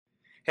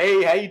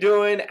Hey, how you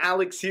doing?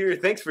 Alex here.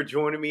 Thanks for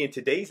joining me. In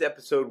today's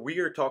episode, we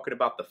are talking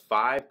about the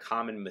 5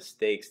 common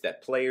mistakes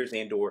that players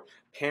and/or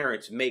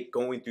parents make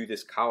going through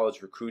this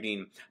college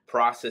recruiting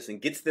process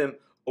and gets them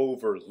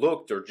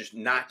overlooked or just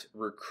not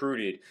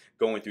recruited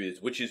going through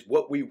this, which is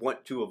what we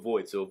want to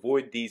avoid. So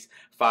avoid these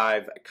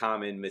 5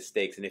 common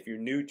mistakes. And if you're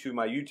new to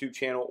my YouTube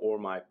channel or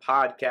my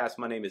podcast,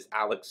 my name is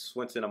Alex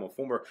Swinson. I'm a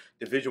former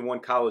Division I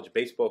college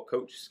baseball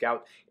coach,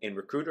 scout, and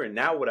recruiter. And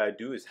now what I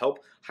do is help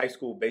high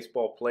school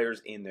baseball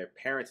players and their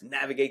parents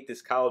navigate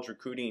this college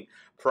recruiting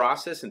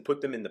process and put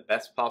them in the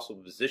best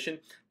possible position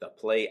to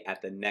play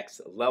at the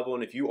next level.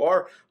 And if you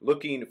are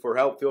looking for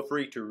help, feel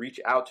free to reach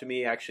out to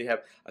me. I actually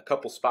have a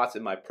couple spots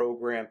in my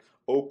program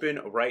open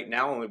right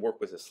now. I only work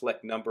with a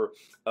select number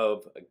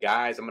of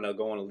guys. I'm going to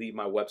go on and leave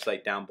my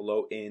website down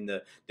below in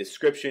the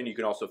description. You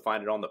can also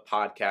find it on the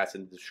podcast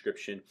in the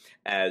description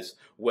as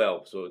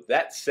well. So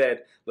that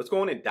said, let's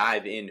go on and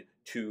dive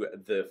into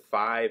the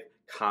 5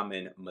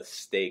 common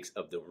mistakes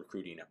of the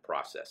recruiting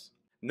process.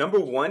 Number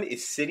 1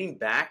 is sitting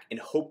back and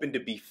hoping to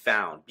be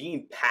found,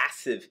 being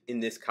passive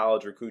in this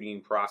college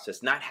recruiting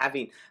process, not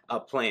having a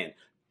plan.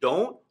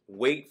 Don't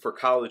wait for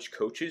college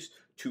coaches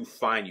to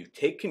find you.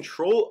 Take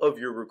control of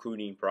your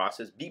recruiting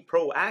process. Be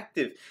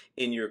proactive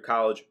in your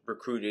college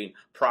recruiting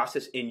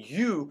process, and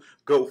you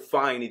go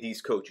find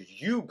these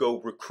coaches. You go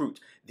recruit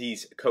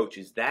these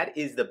coaches. That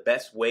is the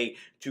best way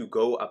to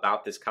go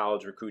about this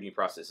college recruiting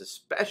process,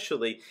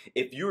 especially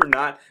if you're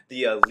not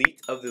the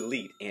elite of the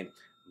elite. And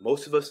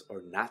most of us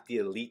are not the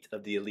elite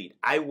of the elite.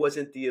 I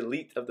wasn't the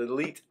elite of the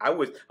elite. I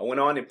went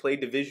on and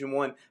played Division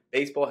I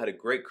baseball, had a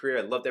great career.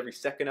 I loved every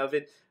second of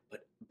it.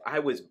 But I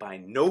was by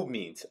no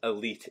means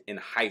elite in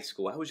high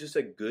school. I was just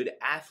a good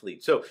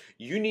athlete. So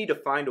you need to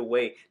find a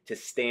way to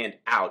stand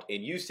out.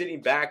 And you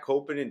sitting back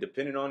hoping and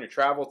depending on your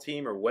travel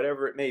team or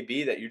whatever it may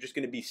be that you're just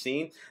going to be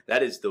seen,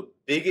 that is the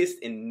biggest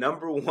and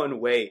number 1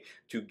 way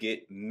to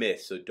get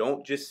missed. So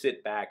don't just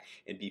sit back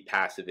and be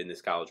passive in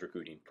this college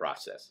recruiting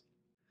process.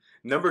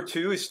 Number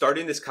 2 is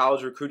starting this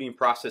college recruiting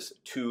process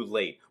too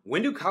late.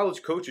 When do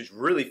college coaches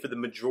really, for the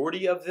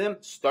majority of them,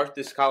 start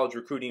this college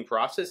recruiting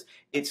process?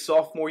 It's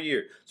sophomore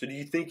year. So do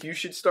you think you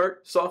should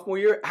start sophomore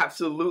year?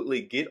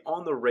 Absolutely. Get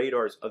on the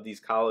radars of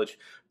these college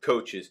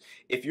coaches.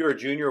 If you're a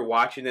junior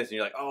watching this and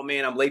you're like, oh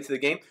man, I'm late to the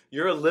game,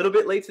 you're a little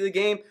bit late to the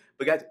game.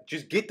 But guys,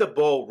 just get the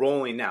ball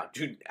rolling now.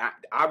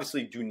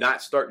 Obviously, do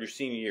not start your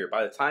senior year.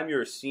 By the time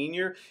you're a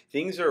senior,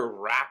 things are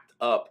wrapped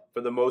up for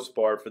the most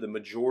part for the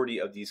majority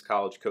of these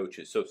college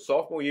coaches. So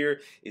sophomore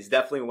year is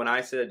definitely when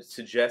I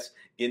suggest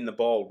getting the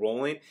ball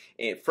rolling.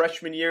 And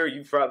freshman year,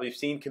 you've probably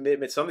seen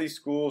commitment. Some of these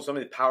schools, some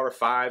of the Power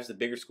Fives, the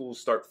bigger schools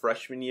start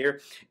freshman year.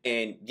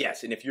 And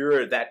yes, and if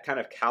you're that kind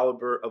of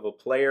caliber of a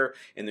player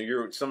and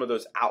you're some of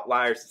those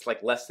outliers, it's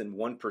like less than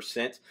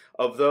 1%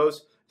 of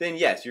those, then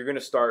yes, you're going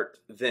to start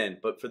then.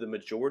 But for the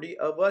majority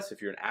of us,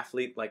 if you're an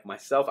athlete like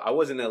myself, I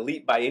wasn't an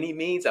elite by any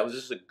means. I was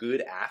just a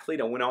good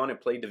athlete. I went on and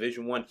played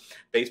Division I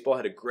baseball,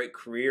 had a great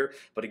career.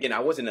 But again,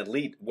 I wasn't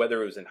elite,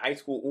 whether it was in high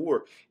school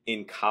or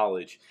in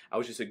college. I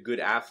was just a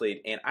good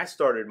athlete. And I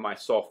started my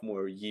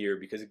sophomore year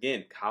because,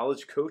 again,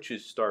 college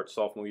coaches start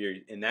sophomore year.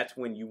 And that's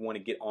when you want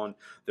to get on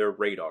their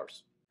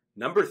radars.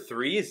 Number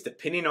 3 is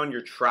depending on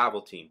your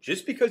travel team.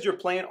 Just because you're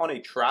playing on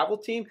a travel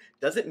team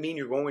doesn't mean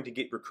you're going to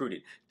get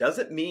recruited.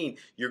 Doesn't mean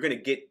you're going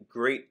to get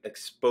great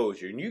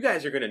exposure. And you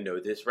guys are going to know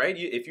this, right?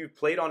 If you've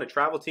played on a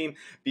travel team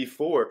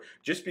before,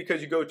 just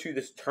because you go to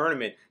this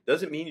tournament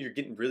doesn't mean you're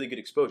getting really good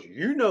exposure.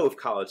 You know if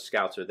college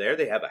scouts are there.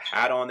 They have a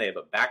hat on, they have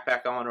a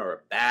backpack on or a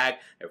bag,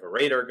 they have a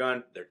radar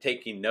gun, they're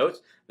taking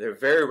notes. They're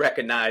very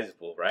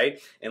recognizable, right?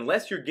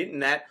 Unless you're getting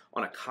that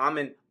on a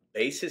common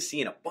basis,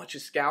 seeing a bunch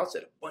of scouts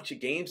at a bunch of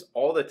games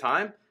all the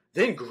time,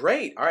 then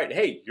great. All right,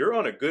 hey, you're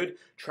on a good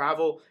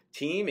travel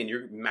team and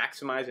you're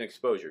maximizing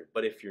exposure.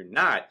 But if you're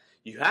not,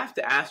 you have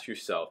to ask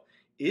yourself,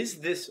 is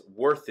this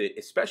worth it,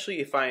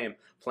 especially if I am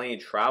playing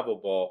travel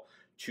ball,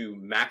 to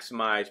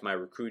maximize my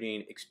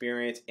recruiting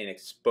experience and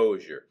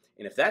exposure?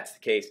 And if that's the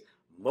case,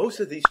 most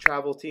of these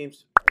travel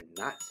teams are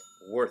not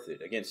worth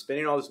it. Again,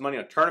 spending all this money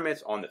on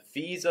tournaments, on the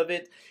fees of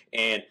it,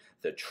 and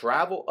the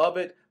travel of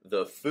it,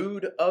 the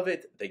food of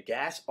it, the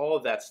gas, all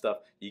of that stuff,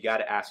 you got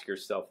to ask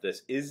yourself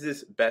this: is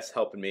this best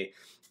helping me?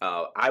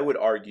 I would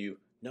argue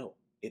no,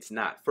 it's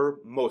not for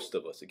most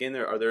of us. Again,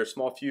 are there a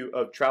small few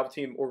of travel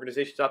team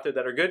organizations out there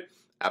that are good?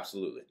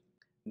 Absolutely.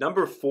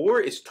 Number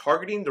 4 is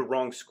targeting the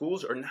wrong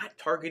schools or not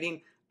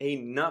targeting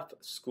enough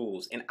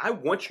schools. And I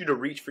want you to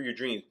reach for your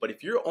dreams, but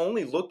if you're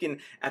only looking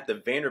at the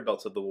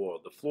Vanderbilts of the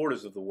world, the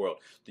Floridas of the world,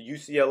 the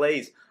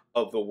UCLAs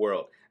of the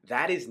world,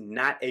 that is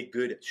not a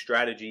good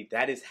strategy.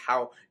 That is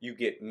how you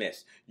get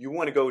missed. You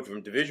want to go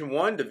from Division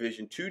I,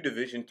 Division II,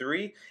 Division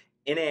III,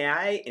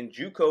 NAI, and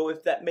JUCO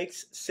if that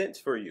makes sense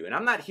for you. And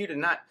I'm not here to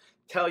not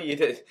tell you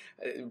to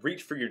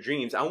reach for your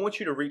dreams. I want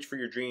you to reach for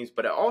your dreams,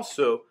 but I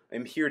also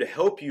am here to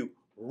help you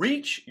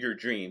reach your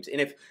dreams. And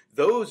if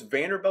those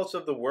Vanderbilts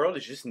of the world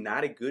is just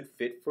not a good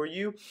fit for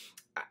you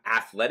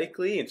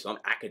athletically and some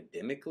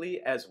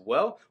academically as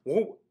well,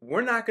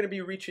 we're not going to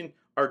be reaching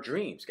our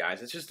dreams,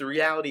 guys. It's just the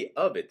reality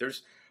of it.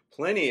 There's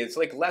Plenty. It's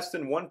like less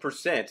than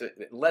 1%,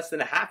 less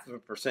than a half of a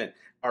percent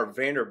are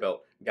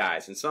Vanderbilt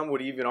guys. And some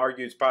would even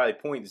argue it's probably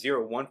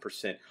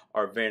 0.01%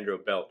 are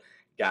Vanderbilt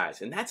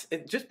guys. And that's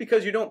just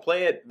because you don't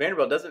play at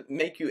Vanderbilt doesn't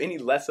make you any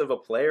less of a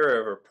player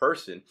or a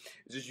person.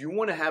 It's just you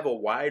want to have a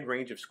wide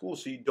range of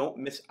schools so you don't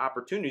miss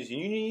opportunities. And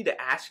you need to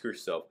ask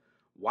yourself,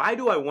 why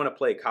do I want to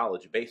play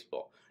college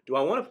baseball? Do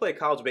I want to play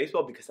college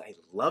baseball because I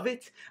love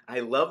it?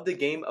 I love the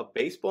game of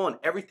baseball and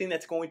everything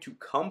that's going to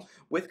come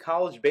with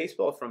college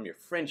baseball, from your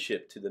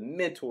friendship to the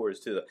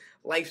mentors to the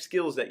life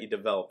skills that you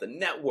develop, the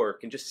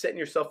network, and just setting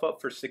yourself up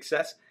for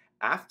success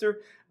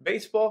after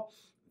baseball.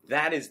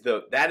 That is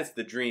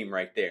the dream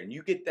right there. And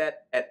you get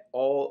that at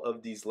all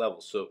of these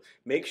levels. So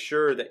make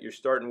sure that you're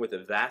starting with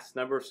a vast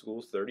number of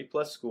schools, 30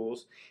 plus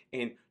schools,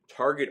 and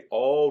target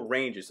all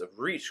ranges of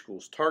reach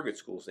schools, target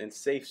schools, and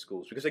safe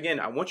schools. Because again,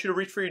 I want you to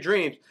reach for your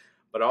dreams,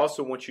 but I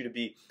also want you to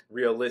be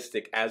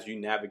realistic as you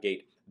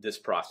navigate this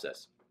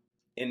process.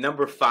 And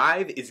number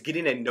 5 is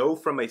getting a no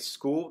from a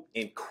school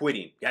and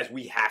quitting. Guys,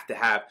 we have to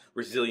have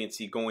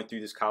resiliency going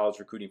through this college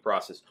recruiting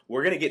process.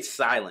 We're going to get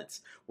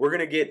silence. We're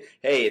going to get,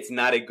 hey, it's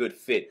not a good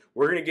fit.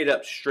 We're going to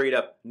get straight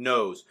up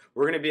no's.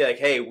 We're going to be like,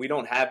 hey, we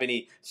don't have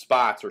any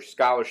spots or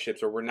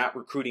scholarships, or we're not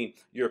recruiting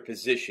your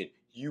position.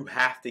 You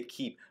have to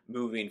keep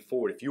moving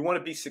forward. If you want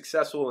to be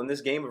successful in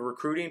this game of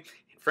recruiting,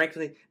 and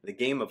frankly, the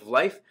game of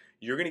life,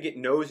 you're going to get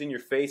no's in your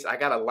face. I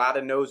got a lot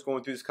of no's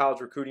going through this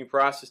college recruiting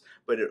process,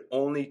 but it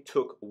only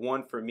took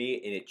one for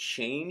me, and it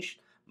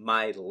changed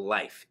my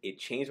life. It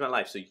changed my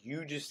life. So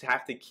you just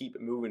have to keep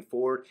moving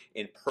forward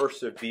and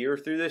persevere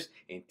through this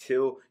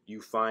until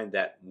you find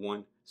that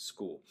one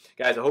school.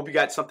 Guys, I hope you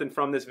got something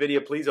from this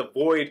video. Please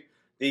avoid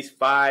these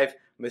 5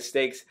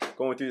 mistakes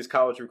going through this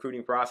college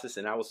recruiting process,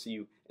 and I will see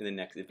you in the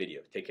next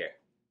video. Take care.